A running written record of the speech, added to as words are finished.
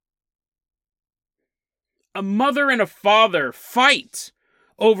A mother and a father fight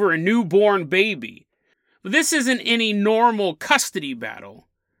over a newborn baby. This isn't any normal custody battle.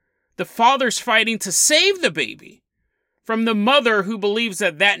 The father's fighting to save the baby from the mother who believes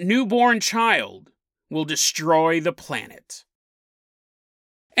that that newborn child will destroy the planet.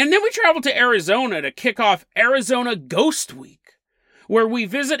 And then we travel to Arizona to kick off Arizona Ghost Week, where we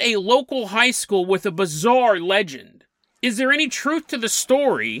visit a local high school with a bizarre legend. Is there any truth to the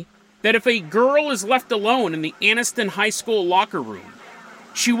story that if a girl is left alone in the Anniston High School locker room,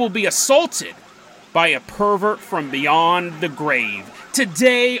 she will be assaulted by a pervert from beyond the grave?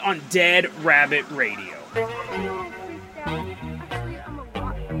 Today on Dead Rabbit Radio.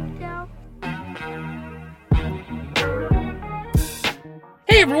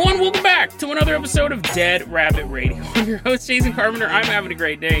 Hey everyone, welcome back to another episode of Dead Rabbit Radio. I'm your host, Jason Carpenter. I'm having a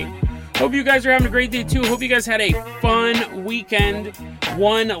great day. Hope you guys are having a great day too. Hope you guys had a fun weekend.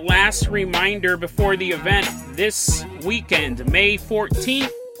 One last reminder before the event this weekend, May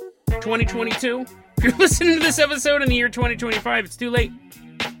 14th, 2022. If you're listening to this episode in the year 2025, it's too late.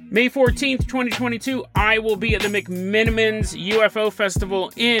 May 14th, 2022, I will be at the McMinimans UFO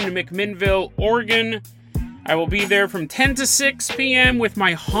Festival in McMinnville, Oregon. I will be there from 10 to 6 p.m. with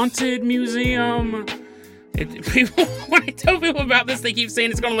my haunted museum. When I tell people about this, they keep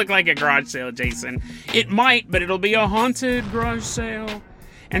saying it's going to look like a garage sale, Jason. It might, but it'll be a haunted garage sale.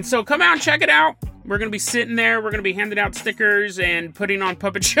 And so come out and check it out. We're going to be sitting there. We're going to be handing out stickers and putting on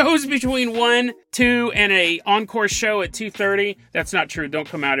puppet shows between 1, 2, and a encore show at 2:30. That's not true. Don't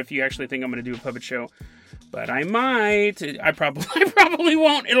come out if you actually think I'm going to do a puppet show. But I might. I probably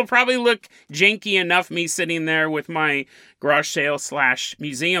won't. It'll probably look janky enough, me sitting there with my garage sale /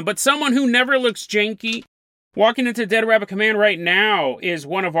 museum. But someone who never looks janky, walking into Dead Rabbit Command right now, is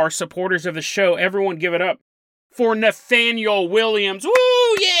one of our supporters of the show. Everyone give it up for Nathaniel Williams. Woo!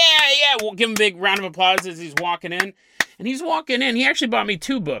 Yeah! We'll give him a big round of applause as he's walking in. And he's walking in. He actually bought me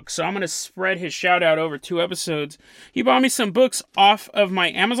 2 books, so I'm going to spread his shout out over 2 episodes. He bought me some books off of my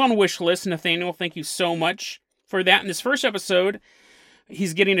Amazon wish list. Nathaniel, thank you so much for that. In this first episode,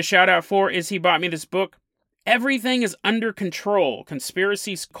 he's getting a shout out for is he bought me this book, Everything is Under Control,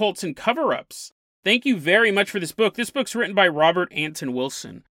 Conspiracies, Cults, and Cover-Ups. Thank you very much for this book. This book's written by Robert Anton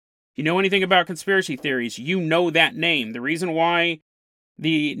Wilson. If you know anything about conspiracy theories, you know that name. The reason why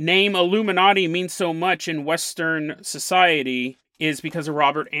the name Illuminati means so much in Western society is because of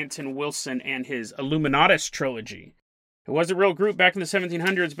Robert Anton Wilson and his Illuminatus trilogy. It was a real group back in the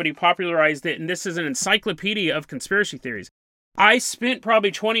 1700s, but he popularized it, and this is an encyclopedia of conspiracy theories. I spent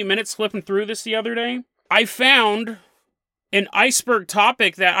probably 20 minutes flipping through this the other day. I found an iceberg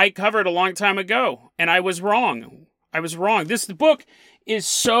topic that I covered a long time ago, and I was wrong. This book is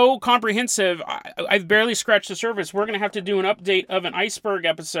so comprehensive, I've barely scratched the surface. We're going to have to do an update of an iceberg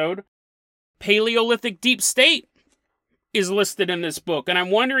episode. Paleolithic Deep State is listed in this book, and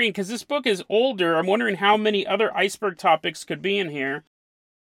I'm wondering, because this book is older, I'm wondering how many other iceberg topics could be in here.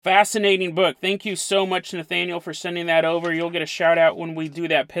 Fascinating book. Thank you so much, Nathaniel, for sending that over. You'll get a shout out when we do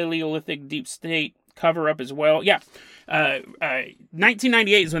that Paleolithic Deep State cover-up as well. Yeah.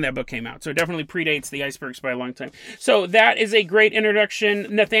 1998 is when that book came out, so it definitely predates the icebergs by a long time. So that is a great introduction.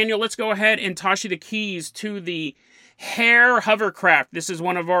 Nathaniel, let's go ahead and toss you the keys to the Hare hovercraft. This is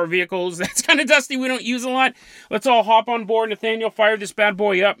one of our vehicles that's kind of dusty. We don't use a lot. Let's all hop on board. Nathaniel, fire this bad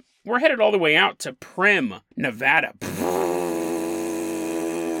boy up. We're headed all the way out to Primm, Nevada.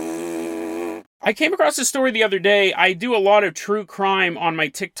 I came across this story the other day. I do a lot of true crime on my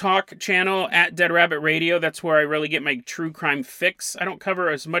TikTok channel at Dead Rabbit Radio. That's where I really get my true crime fix. I don't cover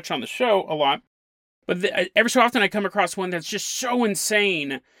as much on the show a lot, but every so often I come across one that's just so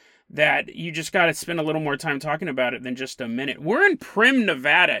insane that you just got to spend a little more time talking about it than just a minute. We're in Primm,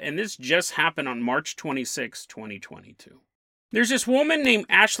 Nevada, and this just happened on March 26, 2022. There's this woman named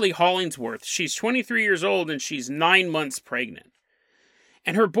Ashley Hollingsworth. She's 23 years old, and she's 9 months pregnant.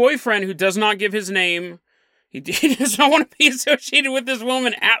 And her boyfriend, who does not give his name, he does not want to be associated with this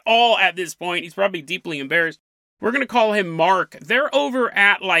woman at all at this point. He's probably deeply embarrassed. We're going to call him Mark. They're over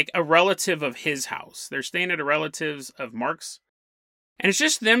at, like, a relative of his house. They're staying at a relative's of Mark's. And it's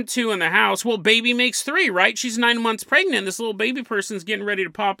just them 2 in the house. Well, baby makes 3, right? She's 9 months pregnant. This little baby person's getting ready to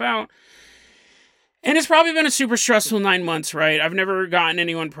pop out. And it's probably been a super stressful 9 months, right? I've never gotten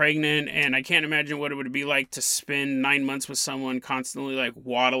anyone pregnant, and I can't imagine what it would be like to spend 9 months with someone constantly, like,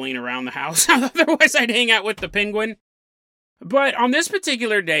 waddling around the house. Otherwise, I'd hang out with the penguin. But on this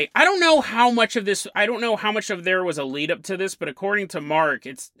particular day, I don't know how much of there was a lead up to this, but according to Mark,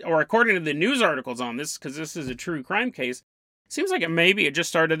 according to the news articles on this, because this is a true crime case, seems like it just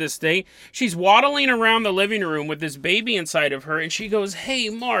started this day. She's waddling around the living room with this baby inside of her, and she goes, "Hey,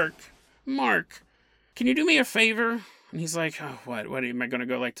 Mark, can you do me a favor? And he's like, oh, what? What, am I going to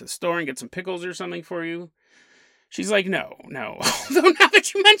go like to the store and get some pickles or something for you? She's like, no. Although now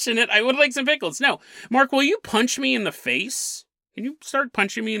that you mention it, I would like some pickles. No. Mark, will you punch me in the face? Can you start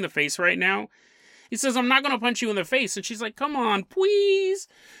punching me in the face right now? He says, I'm not going to punch you in the face. And she's like, come on, please.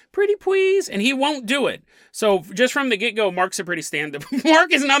 Pretty please. And he won't do it. So just from the get-go, Mark's a pretty stand-up.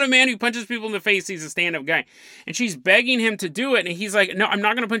 Mark is not a man who punches people in the face. He's a stand-up guy. And she's begging him to do it. And he's like, no, I'm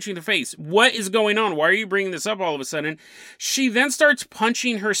not going to punch you in the face. What is going on? Why are you bringing this up all of a sudden? She then starts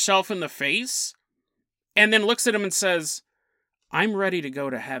punching herself in the face and then looks at him and says, I'm ready to go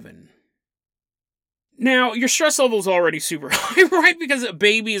to heaven. Now, your stress level is already super high, right? Because a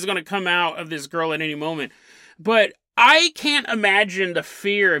baby is going to come out of this girl at any moment. But I can't imagine the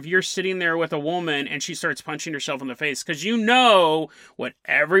fear if you're sitting there with a woman and she starts punching herself in the face. Because you know what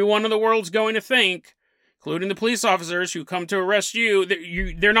everyone in the world's going to think, including the police officers who come to arrest you.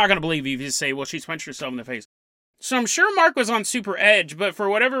 They're not going to believe you if you say, well, she's punched herself in the face. So I'm sure Mark was on super edge, but for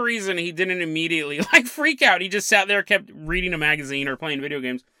whatever reason, he didn't immediately freak out. He just sat there, kept reading a magazine or playing video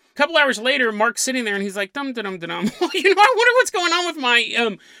games. A couple hours later, Mark's sitting there and he's like, dum-dum-dum-dum. Well, I wonder what's going on with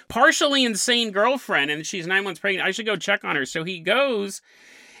my partially insane girlfriend, and she's 9 months pregnant. I should go check on her. So he goes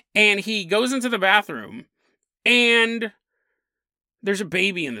into the bathroom, and there's a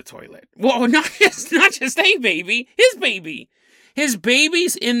baby in the toilet. Well, not just a baby, his baby. His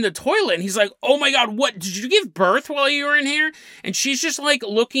baby's in the toilet, and he's like, oh my God, what? Did you give birth while you were in here? And she's just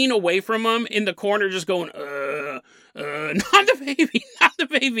looking away from him in the corner, just going, not the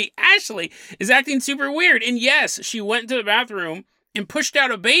baby. Ashley is acting super weird. And yes, she went into the bathroom and pushed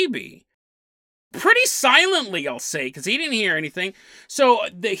out a baby. Pretty silently, I'll say, because he didn't hear anything. So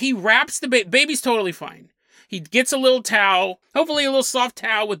he wraps the baby's totally fine. He gets a little towel, hopefully a little soft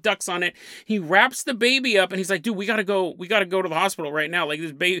towel with ducks on it. He wraps the baby up and he's like, dude, we gotta go to the hospital right now. Like,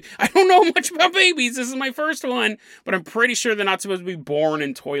 this baby, I don't know much about babies. This is my first one, but I'm pretty sure they're not supposed to be born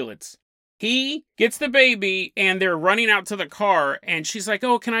in toilets. He gets the baby and they're running out to the car and she's like,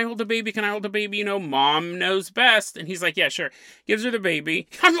 oh, can I hold the baby? Can I hold the baby? You know, mom knows best. And he's like, yeah, sure. Gives her the baby.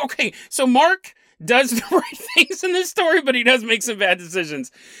 Okay, so Mark does the right things in this story, but he does make some bad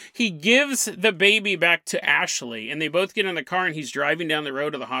decisions. He gives the baby back to Ashley, and they both get in the car, and he's driving down the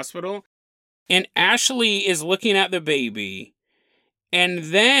road to the hospital. And Ashley is looking at the baby, and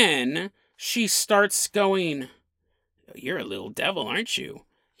then she starts going, you're a little devil, aren't you?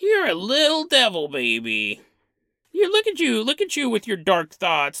 You're a little devil, baby. Look at you with your dark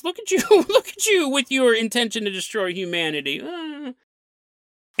thoughts. Look at you with your intention to destroy humanity.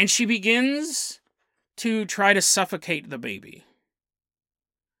 And she begins to try to suffocate the baby.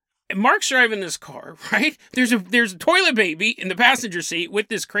 And Mark's driving this car, right? There's a toilet baby in the passenger seat with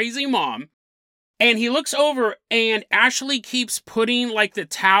this crazy mom. And he looks over and Ashley keeps putting the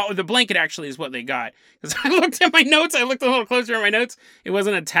towel, or the blanket actually is what they got. Because I looked at my notes, I looked a little closer at my notes. It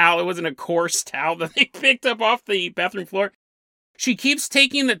wasn't a towel, it wasn't a coarse towel that they picked up off the bathroom floor. She keeps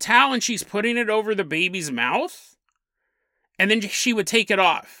taking the towel and she's putting it over the baby's mouth. And then she would take it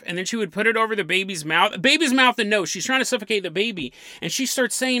off. And then she would put it over the baby's mouth. And nose. She's trying to suffocate the baby. And she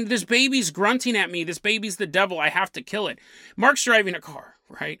starts saying, this baby's grunting at me. This baby's the devil. I have to kill it. Mark's driving a car,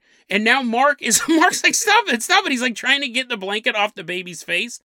 right? And now Mark's like, stop it. He's trying to get the blanket off the baby's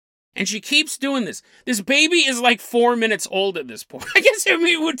face. And she keeps doing this. This baby is 4 minutes old at this point. I guess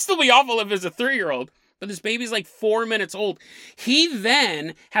it would still be awful if it was a 3-year-old. But this baby's 4 minutes old. He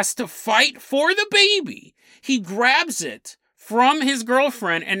then has to fight for the baby. He grabs it from his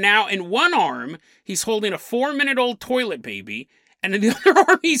girlfriend, and now in one arm, he's holding a 4-minute-old toilet baby, and in the other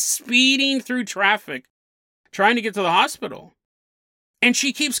arm, he's speeding through traffic, trying to get to the hospital. And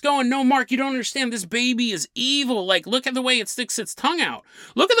she keeps going, no, Mark, you don't understand. This baby is evil. Look at the way it sticks its tongue out.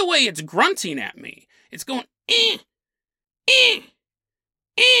 Look at the way it's grunting at me. It's going, eh, eh,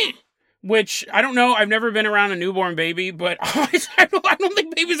 eh. Which, I don't know, I've never been around a newborn baby, but I don't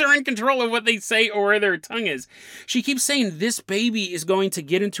think babies are in control of what they say or where their tongue is. She keeps saying, this baby is going to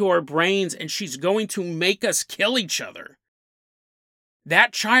get into our brains and she's going to make us kill each other.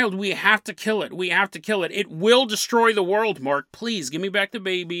 That child, we have to kill it. We have to kill it. It will destroy the world, Mark. Please, give me back the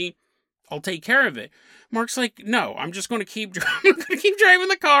baby. I'll take care of it. Mark's like, no, I'm just going to keep driving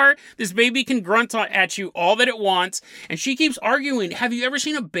the car. This baby can grunt at you all that it wants. And she keeps arguing. Have you ever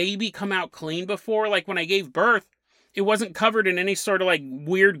seen a baby come out clean before? When I gave birth, it wasn't covered in any sort of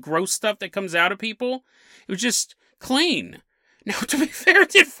weird, gross stuff that comes out of people. It was just clean. Now, to be fair,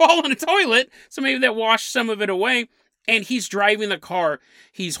 it did fall in a toilet, so maybe that washed some of it away. And he's driving the car.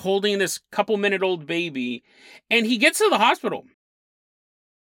 He's holding this couple-minute-old baby. And he gets to the hospital.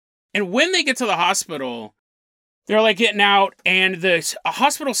 And when they get to the hospital, They're like getting out, and the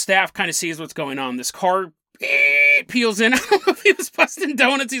hospital staff kind of sees what's going on. This car peels in. I don't know if he was busting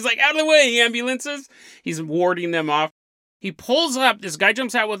donuts. He's like, out of the way, ambulances. He's warding them off. He pulls up, this guy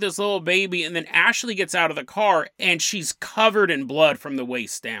jumps out with this little baby, and then Ashley gets out of the car, and she's covered in blood from the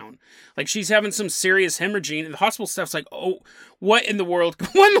waist down. Like, she's having some serious hemorrhaging, and the hospital staff's like, oh, what in the world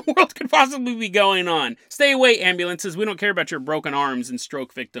could possibly be going on? Stay away, ambulances. We don't care about your broken arms and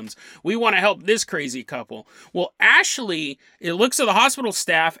stroke victims. We want to help this crazy couple. Well, Ashley, it looks at the hospital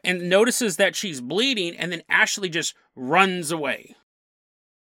staff and notices that she's bleeding, and then Ashley just runs away.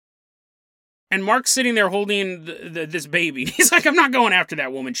 And Mark's sitting there holding this baby. He's like, I'm not going after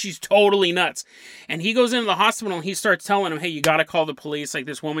that woman. She's totally nuts. And he goes into the hospital and he starts telling him, hey, you got to call the police. Like,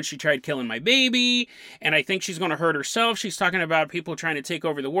 this woman, she tried killing my baby. And I think she's going to hurt herself. She's talking about people trying to take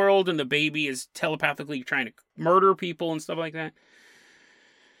over the world. And the baby is telepathically trying to murder people and stuff like that.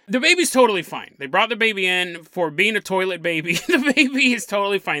 The baby's totally fine. They brought the baby in for being a toilet baby. The baby is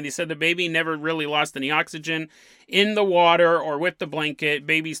totally fine. They said the baby never really lost any oxygen in the water or with the blanket.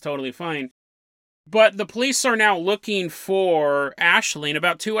 Baby's totally fine. But the police are now looking for Ashley, and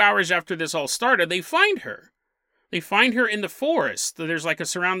about 2 hours after this all started, they find her. They find her in the forest. There's like a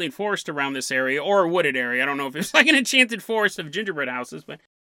surrounding forest around this area, or a wooded area. I don't know if it's like an enchanted forest of gingerbread houses, but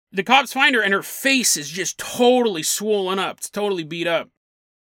the cops find her, and her face is just totally swollen up. It's totally beat up.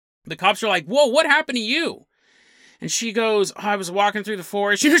 The cops are like, whoa, what happened to you? And she goes, I was walking through the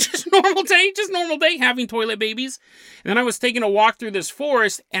forest, just normal day, having toilet babies. And then I was taking a walk through this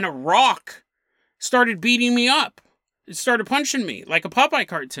forest, and a rock started beating me up. It started punching me like a Popeye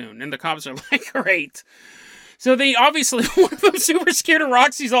cartoon. And the cops are like, great. So they obviously, one of them super scared of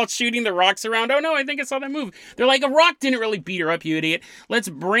rocks. He's all shooting the rocks around. Oh no, I think I saw that move. They're like, a rock didn't really beat her up, you idiot. Let's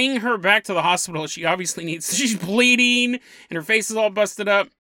bring her back to the hospital. She obviously she's bleeding and her face is all busted up.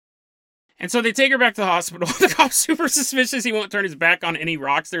 And so they take her back to the hospital. The cop's super suspicious. He won't turn his back on any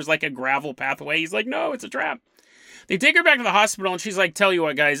rocks. There's like a gravel pathway. He's like, no, it's a trap. They take her back to the hospital, and she's like, tell you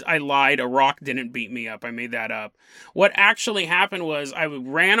what, guys, I lied. A rock didn't beat me up. I made that up. What actually happened was I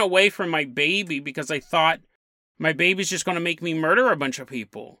ran away from my baby because I thought my baby's just going to make me murder a bunch of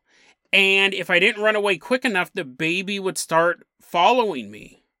people. And if I didn't run away quick enough, the baby would start following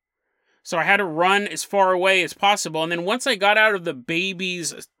me. So I had to run as far away as possible. And then once I got out of the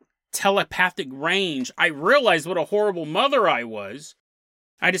baby's telepathic range, I realized what a horrible mother I was.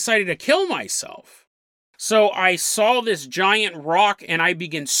 I decided to kill myself. So I saw this giant rock and I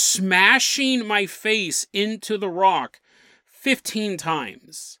began smashing my face into the rock 15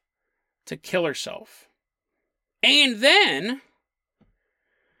 times to kill herself. And then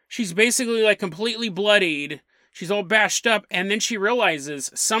she's basically like completely bloodied. She's all bashed up. And then she realizes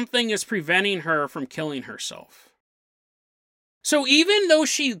something is preventing her from killing herself. So even though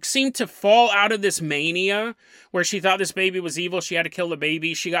she seemed to fall out of this mania where she thought this baby was evil, she had to kill the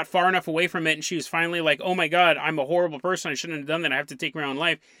baby, she got far enough away from it and she was finally like, oh my God, I'm a horrible person, I shouldn't have done that, I have to take my own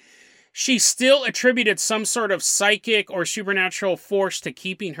life. She still attributed some sort of psychic or supernatural force to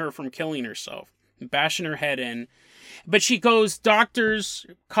keeping her from killing herself, bashing her head in. But she goes, doctors,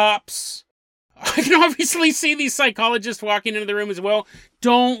 cops, I can obviously see these psychologists walking into the room as well.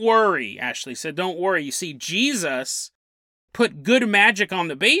 Don't worry, Ashley said, don't worry. You see, Jesus put good magic on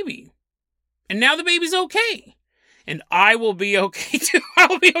the baby. And now the baby's okay. And I will be okay too. I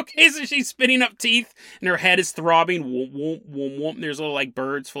will be okay. So she's spitting up teeth and her head is throbbing. Whoomp, whoomp, whoomp, whoomp. There's little like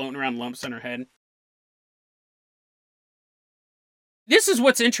birds floating around, lumps on her head. This is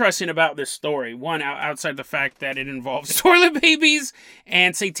what's interesting about this story. One, outside the fact that it involves toilet babies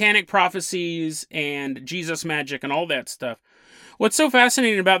and satanic prophecies and Jesus magic and all that stuff. What's so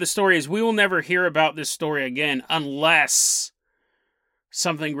fascinating about this story is we will never hear about this story again unless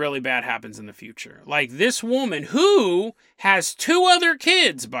something really bad happens in the future. Like this woman who has 2 other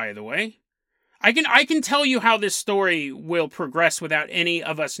kids, by the way. I can tell you how this story will progress without any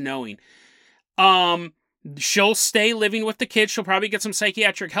of us knowing. She'll stay living with the kids. She'll probably get some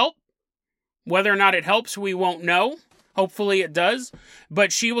psychiatric help. Whether or not it helps, we won't know. Hopefully it does.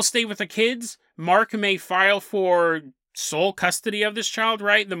 But she will stay with the kids. Mark may file for sole custody of this child,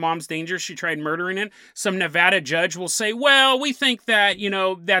 right? The mom's dangerous. She tried murdering it. Some Nevada judge will say, well, we think that,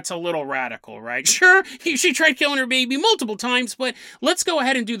 that's a little radical, right? Sure, she tried killing her baby multiple times, but let's go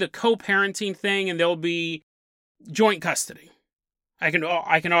ahead and do the co-parenting thing and there'll be joint custody. I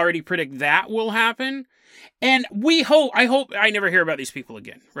can already predict that will happen. And I hope I never hear about these people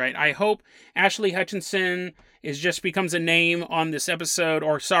again, right? I hope Ashley Hutchinson becomes a name on this episode,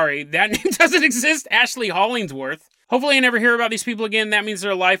 or sorry, that name doesn't exist, Ashley Hollingsworth. Hopefully I never hear about these people again. That means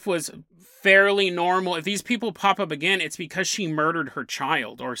their life was fairly normal. If these people pop up again, it's because she murdered her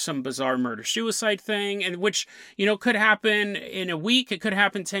child or some bizarre murder-suicide thing, and which, could happen in a week. It could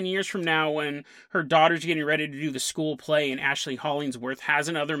happen 10 years from now when her daughter's getting ready to do the school play and Ashley Hollingsworth has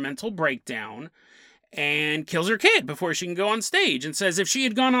another mental breakdown and kills her kid before she can go on stage and says if she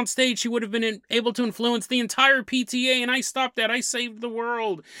had gone on stage, she would have been able to influence the entire PTA, and I stopped that. I saved the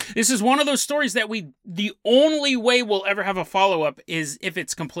world. This is one of those stories that the only way we'll ever have a follow-up is if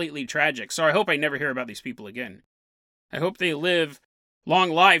it's completely tragic. So I hope I never hear about these people again. I hope they live long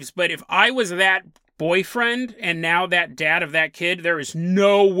lives, but if I was that boyfriend and now that dad of that kid, there is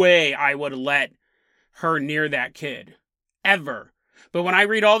no way I would let her near that kid. Ever. But when I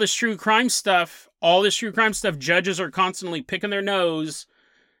read all this true crime stuff, judges are constantly picking their nose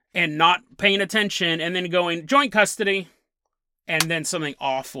and not paying attention and then going, joint custody. And then something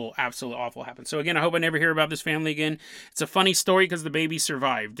awful, absolutely awful happens. So again, I hope I never hear about this family again. It's a funny story because the baby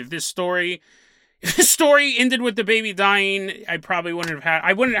survived. If this story ended with the baby dying, I probably wouldn't have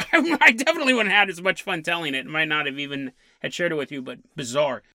I definitely wouldn't have had as much fun telling it. Might not have even had shared it with you, but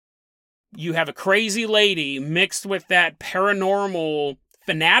bizarre. You have a crazy lady mixed with that paranormal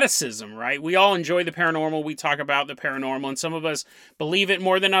fanaticism, right? We all enjoy the paranormal. We talk about the paranormal, and some of us believe it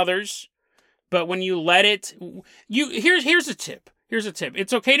more than others. But when you let it, here's a tip. Here's a tip.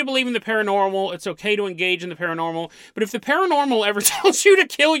 It's okay to believe in the paranormal. It's okay to engage in the paranormal. But if the paranormal ever tells you to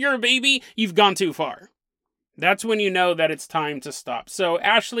kill your baby, you've gone too far. That's when you know that it's time to stop. So,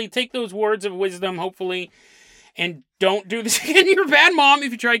 Ashley, take those words of wisdom, hopefully, and don't do this again. You're a bad mom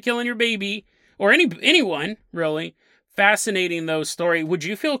if you try killing your baby, or anyone, really. Fascinating, though, story. Would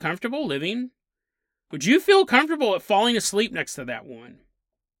you feel comfortable living? Would you feel comfortable at falling asleep next to that woman?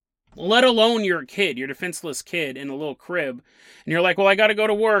 Let alone your kid, your defenseless kid in a little crib. And you're like, well, I got to go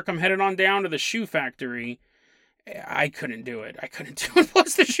to work. I'm headed on down to the shoe factory. I couldn't do it.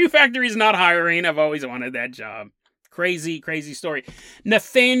 Plus, the shoe factory's not hiring. I've always wanted that job. Crazy, crazy story.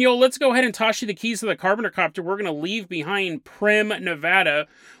 Nathaniel, let's go ahead and toss you the keys to the Carpenter Copter. We're going to leave behind Primm, Nevada.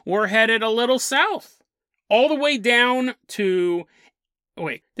 We're headed a little south. All the way down to...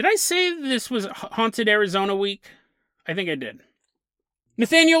 Wait, did I say this was Haunted Arizona Week? I think I did.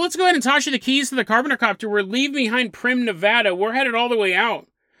 Nathaniel, let's go ahead and toss you the keys to the Carpenter Copter. We're leaving behind Primm, Nevada. We're headed all the way out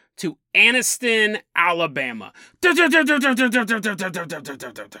to Anniston, Alabama.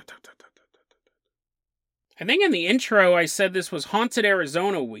 I think in the intro I said this was Haunted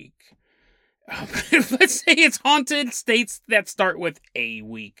Arizona Week. Let's say it's Haunted States that start with A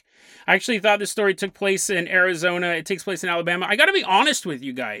week. I actually thought this story took place in Arizona. It takes place in Alabama. I gotta be honest with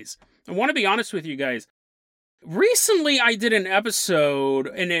you guys. I want to be honest with you guys. Recently, I did an episode,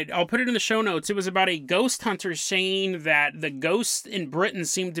 and I'll put it in the show notes. It was about a ghost hunter saying that the ghosts in Britain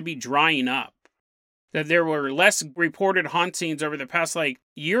seemed to be drying up. That there were less reported hauntings over the past,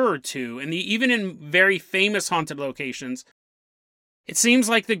 year or two. And even in very famous haunted locations, it seems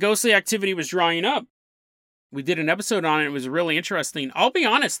like the ghostly activity was drying up. We did an episode on it. It was really interesting. I'll be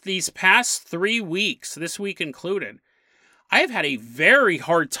honest, these past 3 weeks, this week included, I have had a very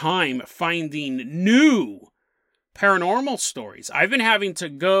hard time finding new paranormal stories. I've been having to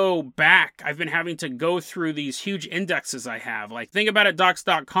go back. I've been having to go through these huge indexes I have. Like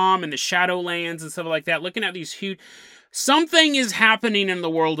thinkaboutitdocs.com and the Shadowlands and stuff like that. Looking at these huge... Something is happening in the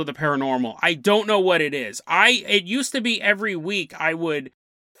world of the paranormal. I don't know what it is. It used to be every week I would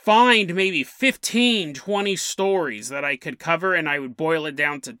find maybe 15, 20 stories that I could cover, and I would boil it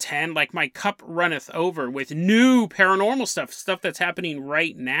down to 10. Like, my cup runneth over with new paranormal stuff that's happening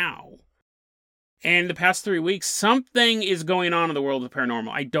right now. And the past 3 weeks, something is going on in the world of the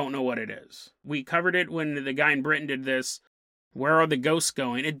paranormal. I don't know what it is. We covered it when the guy in Britain did this. Where are the ghosts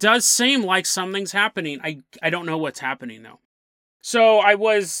going? It does seem like something's happening. I don't know what's happening, though. So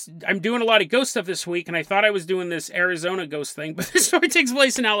I'm doing a lot of ghost stuff this week, and I thought I was doing this Arizona ghost thing, but this story takes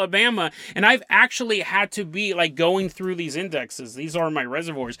place in Alabama, and I've actually had to be, going through these indexes. These are my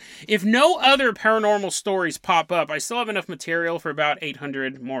reservoirs. If no other paranormal stories pop up, I still have enough material for about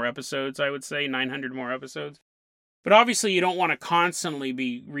 800 more episodes, I would say, 900 more episodes. But obviously, you don't want to constantly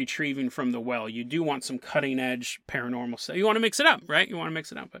be retrieving from the well. You do want some cutting-edge paranormal stuff. You want to mix it up, right? You want to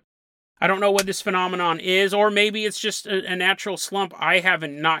mix it up, but I don't know what this phenomenon is, or maybe it's just a natural slump. I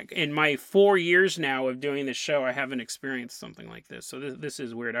haven't, in my 4 years now of doing this show, I haven't experienced something like this. So this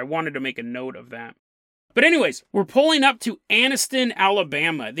is weird. I wanted to make a note of that. But anyways, we're pulling up to Anniston,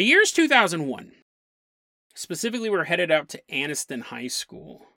 Alabama. The year's 2001. Specifically, we're headed out to Anniston High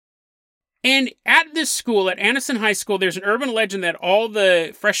School. And at this school, at Anniston High School, there's an urban legend that all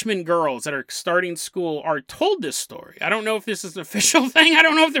the freshman girls that are starting school are told this story. I don't know if this is an official thing. I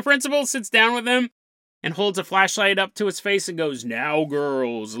don't know if the principal sits down with them and holds a flashlight up to his face and goes, "Now,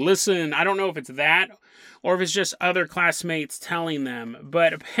 girls, listen." I don't know if it's that or if it's just other classmates telling them,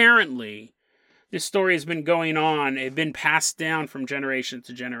 but apparently this story has been going on. It's been passed down from generation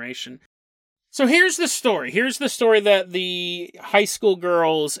to generation. So here's the story. Here's the story that the high school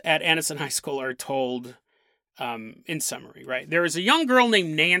girls at Anniston High School are told in summary, right? There was a young girl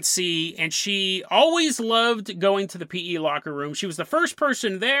named Nancy, and she always loved going to the PE locker room. She was the first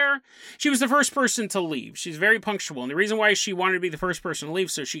person there. She was the first person to leave. She's very punctual. And the reason why she wanted to be the first person to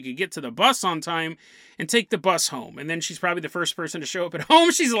leave so she could get to the bus on time and take the bus home. And then she's probably the first person to show up at home.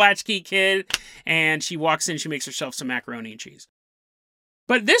 She's a latchkey kid, and she walks in, she makes herself some macaroni and cheese.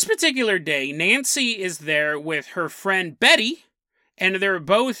 But this particular day, Nancy is there with her friend Betty, and they're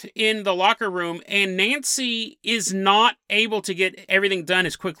both in the locker room, and Nancy is not able to get everything done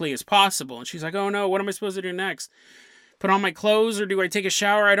as quickly as possible. And she's like, "Oh no, what am I supposed to do next? Put on my clothes, or do I take a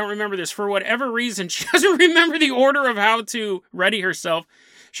shower? I don't remember this." For whatever reason, she doesn't remember the order of how to ready herself.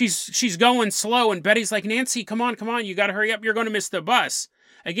 She's going slow, and Betty's like, "Nancy, come on, you gotta hurry up, you're gonna miss the bus."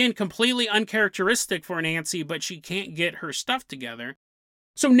 Again, completely uncharacteristic for Nancy, but she can't get her stuff together.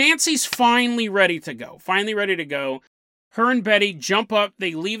 So Nancy's finally ready to go. Her and Betty jump up,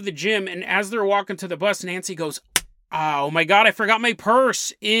 they leave the gym, and as they're walking to the bus, Nancy goes, "Oh my God, I forgot my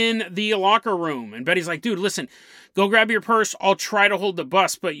purse in the locker room." And Betty's like, "Dude, listen, go grab your purse. I'll try to hold the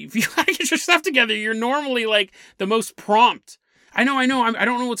bus, but if you gotta get your stuff together, you're normally like the most prompt." I know, I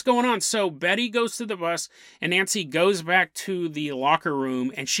don't know what's going on. So Betty goes to the bus, and Nancy goes back to the locker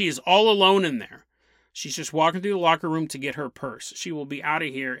room, and she is all alone in there. She's just walking through the locker room to get her purse. She will be out of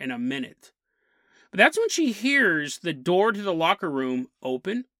here in a minute. But that's when she hears the door to the locker room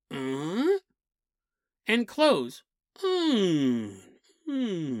open and close.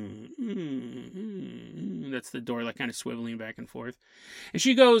 That's the door like kind of swiveling back and forth. And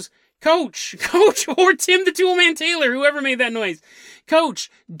she goes, Coach, or Tim the Toolman Taylor, whoever made that noise. "Coach,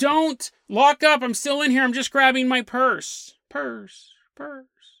 don't lock up. I'm still in here. I'm just grabbing my purse. Purse.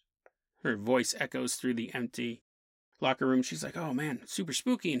 Her voice echoes through the empty locker room. She's like, "Oh man, it's super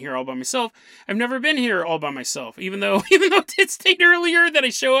spooky in here all by myself. I've never been here all by myself. Even though it did state earlier that I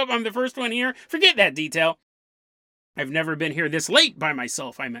show up, I'm the first one here. Forget that detail. I've never been here this late by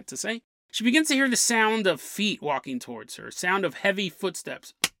myself," I meant to say. She begins to hear the sound of feet walking towards her, sound of heavy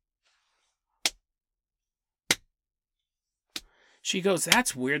footsteps. She goes,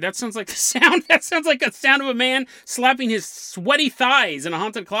 "That's weird. That sounds like a sound of a man slapping his sweaty thighs in a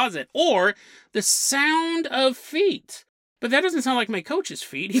haunted closet. Or the sound of feet. But that doesn't sound like my coach's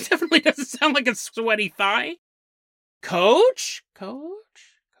feet. He definitely doesn't sound like a sweaty thigh. Coach?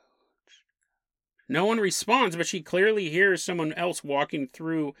 No one responds, but she clearly hears someone else walking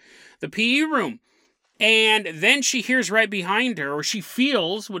through the PE room. And then she hears right behind her, or she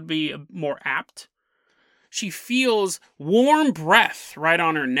feels, would be more apt. She feels warm breath right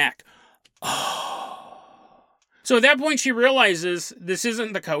on her neck. Oh. So at that point, she realizes this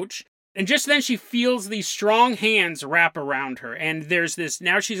isn't the coach. And just then she feels these strong hands wrap around her. And there's this,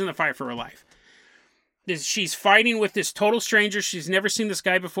 now she's in the fight for her life. She's fighting with this total stranger. She's never seen this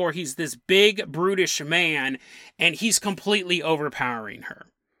guy before. He's this big, brutish man. And he's completely overpowering her.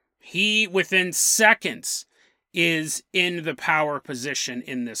 He, within seconds, is in the power position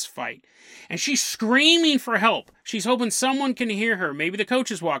in this fight. And she's screaming for help. She's hoping someone can hear her. Maybe the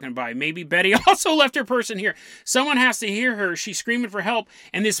coach is walking by. Maybe Betty also left her purse in here. Someone has to hear her. She's screaming for help.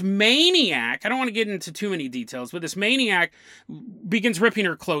 And this maniac, I don't want to get into too many details, but this maniac begins ripping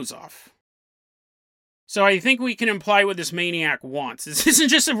her clothes off. So I think we can imply what this maniac wants. This isn't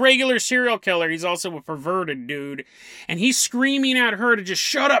just a regular serial killer. He's also a perverted dude. And he's screaming at her to just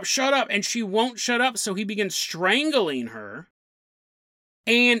shut up. And she won't shut up. So he begins strangling her.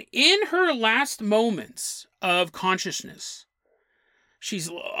 And in her last moments of consciousness, she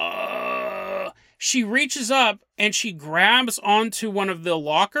reaches up and she grabs onto one of the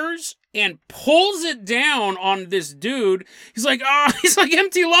lockers and pulls it down on this dude. He's like,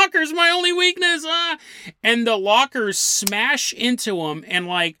 "Empty lockers, my only weakness." And the lockers smash into him, and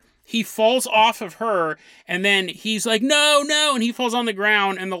like he falls off of her, and then he's like, no, and he falls on the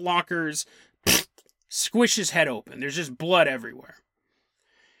ground, and the lockers squish his head open. There's just blood everywhere.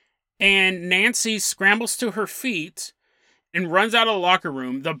 And Nancy scrambles to her feet and runs out of the locker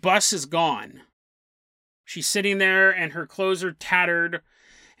room. The bus is gone. She's sitting there, and her clothes are tattered.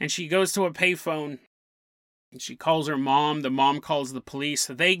 And she goes to a payphone, and she calls her mom. The mom calls the police.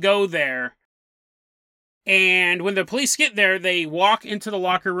 They go there. And when the police get there, they walk into the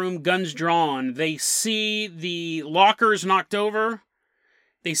locker room, guns drawn. They see the lockers knocked over.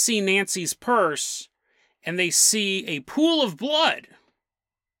 They see Nancy's purse. And they see a pool of blood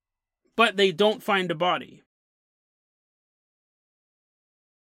but they don't find a body.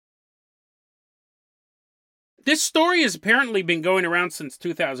 This story has apparently been going around since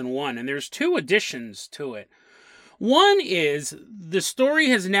 2001, and there's 2 additions to it. One is the story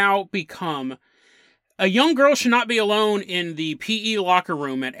has now become a young girl should not be alone in the PE locker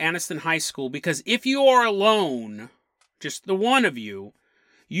room at Anniston High School, because if you are alone, just the one of you,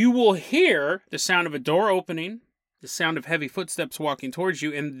 you will hear the sound of a door opening, the sound of heavy footsteps walking towards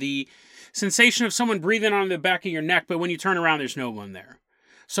you, and the sensation of someone breathing on the back of your neck, but when you turn around, there's no one there.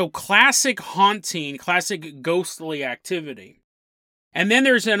 So classic haunting, classic ghostly activity. And then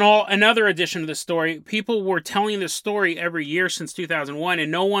there's another addition to the story. People were telling this story every year since 2001, and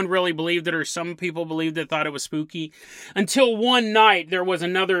no one really believed it, or some people believed it, thought it was spooky. Until one night, there was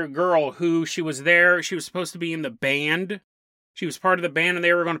another girl who, she was there. She was supposed to be in the band. She was part of the band, and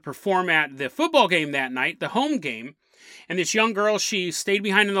they were going to perform at the football game that night, the home game. And this young girl, she stayed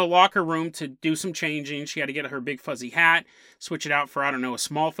behind in the locker room to do some changing. She had to get her big fuzzy hat, switch it out for, I don't know, a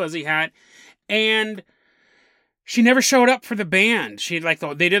small fuzzy hat. And she never showed up for the band.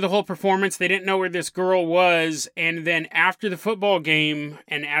 They did the whole performance. They didn't know where this girl was. And then after the football game,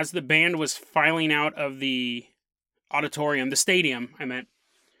 and as the band was filing out of the auditorium, the stadium,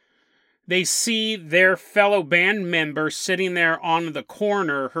 they see their fellow band member sitting there on the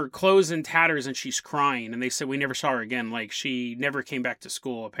corner, her clothes in tatters, and she's crying. And they said, we never saw her again. Like, she never came back to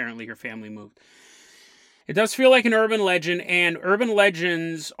school. Apparently her family moved. It does feel like an urban legend, and urban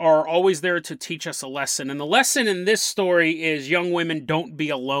legends are always there to teach us a lesson. And the lesson in this story is young women don't be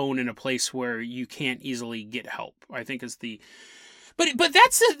alone in a place where you can't easily get help, I think is the... But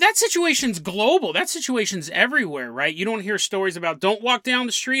that situation's global. That situation's everywhere, right? You don't hear stories about don't walk down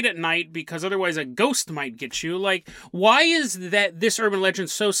the street at night because otherwise a ghost might get you. Like, why is that this urban legend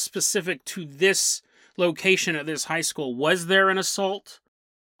so specific to this location at this high school? Was there an assault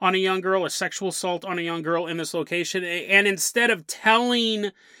on a young girl, a sexual assault on a young girl in this location? And instead of telling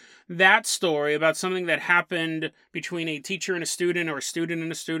that story about something that happened between a teacher and a student, or a student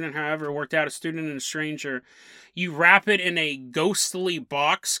and a student, however it worked out, a student and a stranger, you wrap it in a ghostly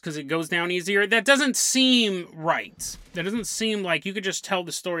box because it goes down easier. That doesn't seem right. That doesn't seem like you could just tell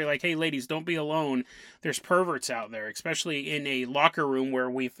the story like, hey, ladies, don't be alone. There's perverts out there, especially in a locker room where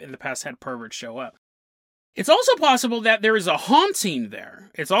we've in the past had perverts show up. It's also possible that there is a haunting there.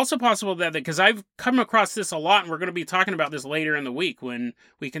 It's also possible that, because I've come across this a lot, and we're going to be talking about this later in the week when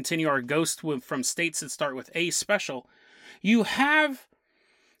we continue our Ghost from States That Start with A special. You have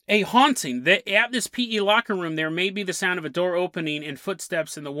a haunting. That at this PE locker room, there may be the sound of a door opening and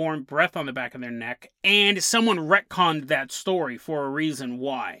footsteps and the warm breath on the back of their neck, and someone retconned that story for a reason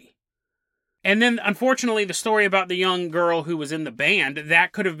why. And then, unfortunately, the story about the young girl who was in the band,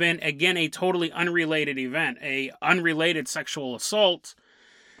 that could have been, again, a totally unrelated event, a unrelated sexual assault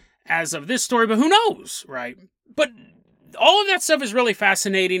as of this story, but who knows, right? But all of that stuff is really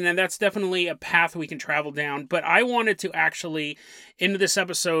fascinating, and that's definitely a path we can travel down. But I wanted to actually end this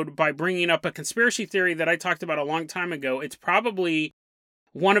episode by bringing up a conspiracy theory that I talked about a long time ago. It's probably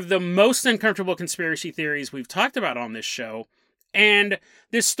one of the most uncomfortable conspiracy theories we've talked about on this show. And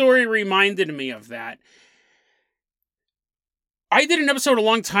this story reminded me of that. I did an episode a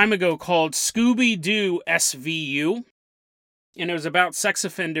long time ago called Scooby-Doo SVU, and it was about sex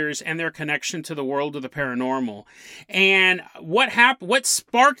offenders and their connection to the world of the paranormal. And what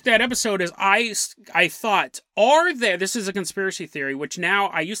sparked that episode is I thought, this is a conspiracy theory, which now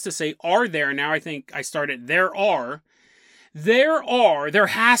I used to say are there, now I think I started there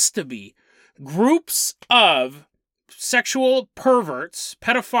has to be groups of sexual perverts,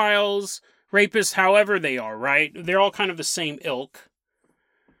 pedophiles, rapists, however they are, right? They're all kind of the same ilk,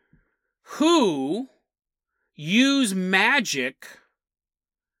 who use magic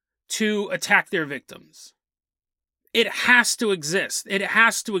to attack their victims. It has to exist. It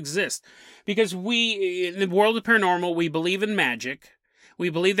has to exist. Because we, in the world of paranormal, we believe in magic. We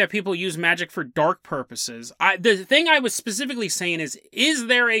believe that people use magic for dark purposes. The thing I was specifically saying is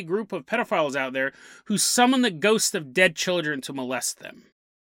there a group of pedophiles out there who summon the ghosts of dead children to molest them?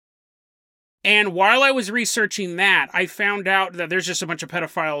 And while I was researching that, I found out that there's just a bunch of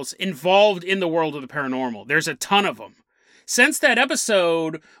pedophiles involved in the world of the paranormal. There's a ton of them. Since that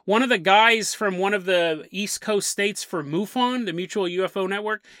episode, one of the guys from one of the East Coast states for MUFON, the Mutual UFO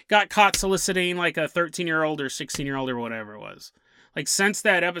Network, got caught soliciting like a 13-year-old or 16-year-old or whatever it was. Like, since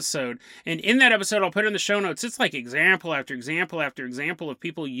that episode. And in that episode, I'll put it in the show notes, it's like example after example after example of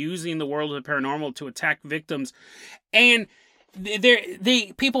people using the world of the paranormal to attack victims. And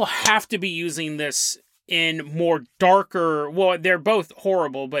people have to be using this in more darker... Well, they're both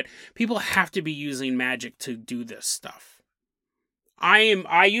horrible, but people have to be using magic to do this stuff.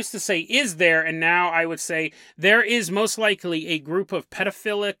 I used to say is there, and now I would say there is most likely a group of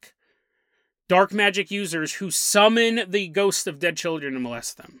pedophilic dark magic users who summon the ghosts of dead children and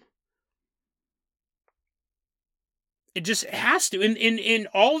molest them. It just has to. In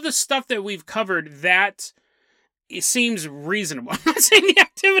all of the stuff that we've covered, that it seems reasonable. I'm not saying the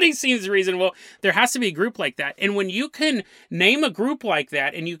activity seems reasonable. There has to be a group like that. And when you can name a group like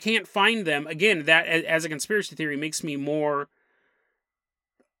that and you can't find them, again, that as a conspiracy theory makes me more...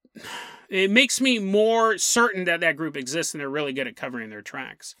 It makes me more certain that that group exists and they're really good at covering their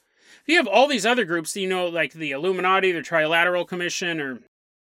tracks. If you have all these other groups, like the Illuminati, the Trilateral Commission, or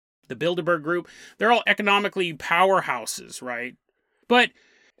the Bilderberg Group, they're all economically powerhouses, right? But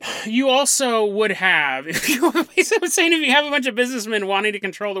you also would have, if you have a bunch of businessmen wanting to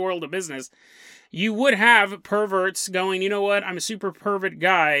control the world of business, you would have perverts going, you know what, I'm a super perverted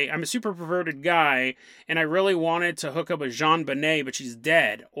guy, and I really wanted to hook up with Jean Bonnet, but she's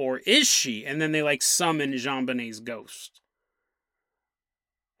dead. Or is she? And then they summon Jean Bonnet's ghost.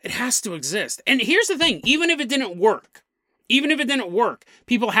 It has to exist. And here's the thing, even if it didn't work,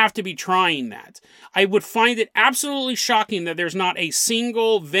 people have to be trying that. I would find it absolutely shocking that there's not a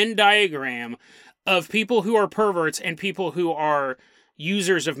single Venn diagram of people who are perverts and people who are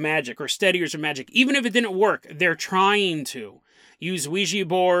users of magic or steadiers of magic. Even if it didn't work, they're trying to use Ouija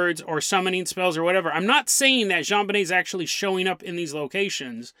boards or summoning spells or whatever. I'm not saying that Jean Bonnet's actually showing up in these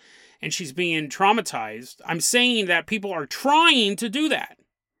locations and she's being traumatized. I'm saying that people are trying to do that.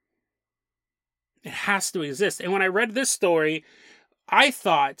 It has to exist. And when I read this story, I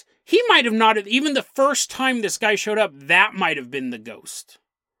thought he might have not, even the first time this guy showed up, that might have been the ghost.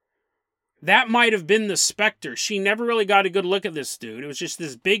 That might have been the specter. She never really got a good look at this dude. It was just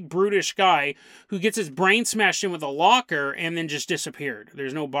this big, brutish guy who gets his brain smashed in with a locker and then just disappeared.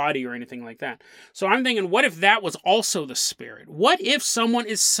 There's no body or anything like that. So I'm thinking, what if that was also the spirit? What if someone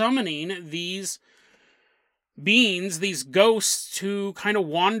is summoning these beings, these ghosts, to kind of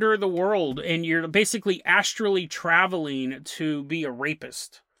wander the world and you're basically astrally traveling to be a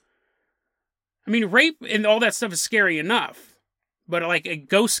rapist? I mean, rape and all that stuff is scary enough. But a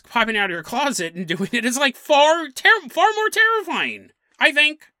ghost popping out of your closet and doing it is far more terrifying, I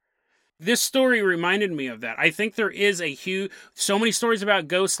think. This story reminded me of that. I think there is so many stories about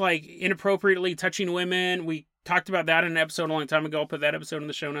ghosts inappropriately touching women. We talked about that in an episode a long time ago. I'll put that episode in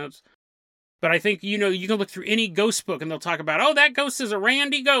the show notes. But I think, you can look through any ghost book and they'll talk about, oh, that ghost is a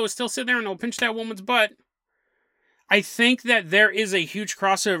randy ghost. He'll sit there and he'll pinch that woman's butt. I think that there is a huge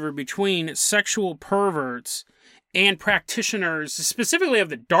crossover between sexual perverts and practitioners, specifically of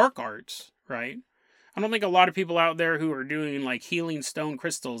the dark arts, right? I don't think a lot of people out there who are doing healing stone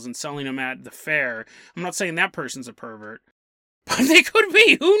crystals and selling them at the fair, I'm not saying that person's a pervert, but they could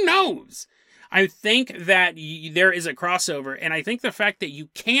be, who knows? I think that there is a crossover, and I think the fact that you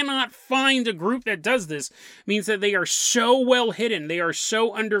cannot find a group that does this means that they are so well hidden, they are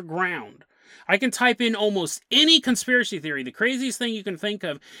so underground. I can type in almost any conspiracy theory, the craziest thing you can think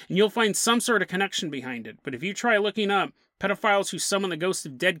of, and you'll find some sort of connection behind it. But if you try looking up pedophiles who summon the ghosts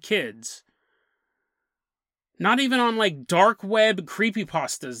of dead kids, not even on dark web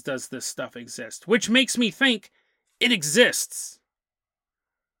creepypastas does this stuff exist, which makes me think it exists.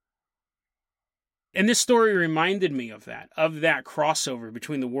 And this story reminded me of that crossover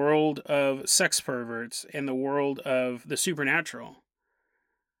between the world of sex perverts and the world of the supernatural.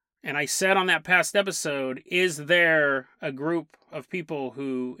 And I said on that past episode, is there a group of people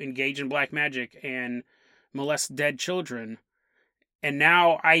who engage in black magic and molest dead children? And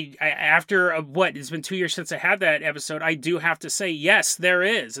now after it's been 2 years since I had that episode, I do have to say, yes, there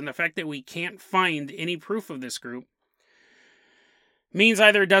is. And the fact that we can't find any proof of this group means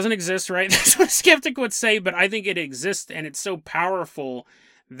either it doesn't exist, right? That's what a skeptic would say, but I think it exists and it's so powerful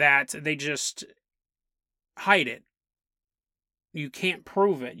that they just hide it. You can't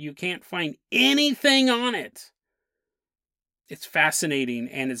prove it. You can't find anything on it. It's fascinating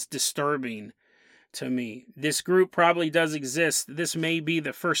and it's disturbing to me. This group probably does exist. This may be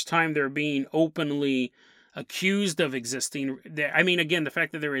the first time they're being openly accused of existing. I mean, again, the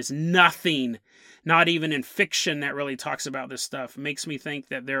fact that there is nothing, not even in fiction, that really talks about this stuff makes me think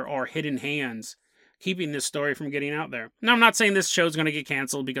that there are hidden hands keeping this story from getting out there. Now, I'm not saying this show's going to get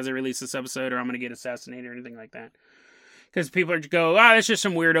canceled because I released this episode or I'm going to get assassinated or anything like that. Because people go, that's just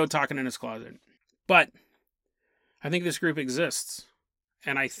some weirdo talking in his closet. But I think this group exists.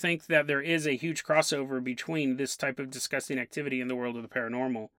 And I think that there is a huge crossover between this type of disgusting activity in the world of the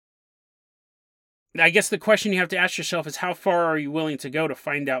paranormal. I guess the question you have to ask yourself is, how far are you willing to go to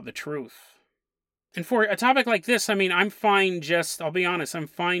find out the truth? And for a topic like this, I mean, I'll be honest, I'm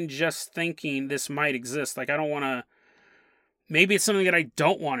fine just thinking this might exist. I don't want to Maybe it's something that I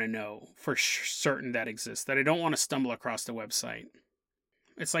don't want to know for certain that exists, that I don't want to stumble across the website.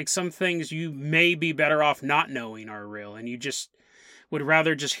 It's like some things you may be better off not knowing are real, and you just would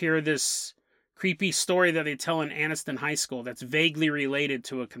rather just hear this creepy story that they tell in Anniston High School that's vaguely related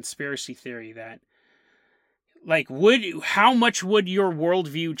to a conspiracy theory that, like, how much would your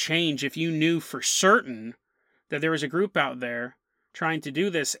worldview change if you knew for certain that there was a group out there trying to do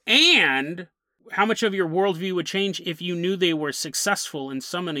this, and how much of your worldview would change if you knew they were successful in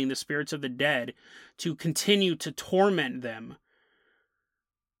summoning the spirits of the dead to continue to torment them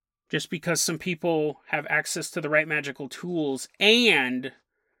just because some people have access to the right magical tools and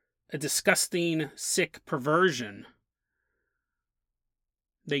a disgusting, sick perversion.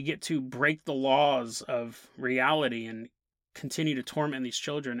 They get to break the laws of reality and continue to torment these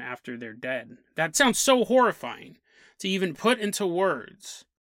children after they're dead. That sounds so horrifying to even put into words.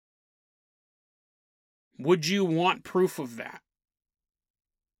 Would you want proof of that?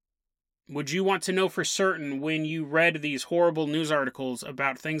 Would you want to know for certain when you read these horrible news articles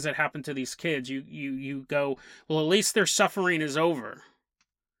about things that happen to these kids, you go, well, at least their suffering is over.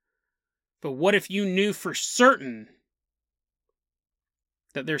 But what if you knew for certain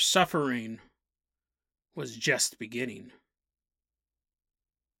that their suffering was just beginning?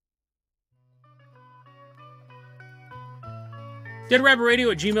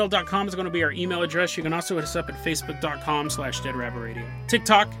 DeadRabbitRadio@gmail.com is going to be our email address. You can also hit us up at Facebook.com/DeadRabbitRadio.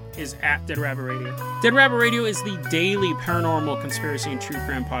 TikTok is @DeadRabbitRadio. Dead Rabbit Radio is the daily paranormal, conspiracy, and true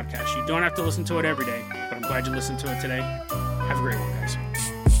crime podcast. You don't have to listen to it every day, but I'm glad you listened to it today. Have a great one, guys.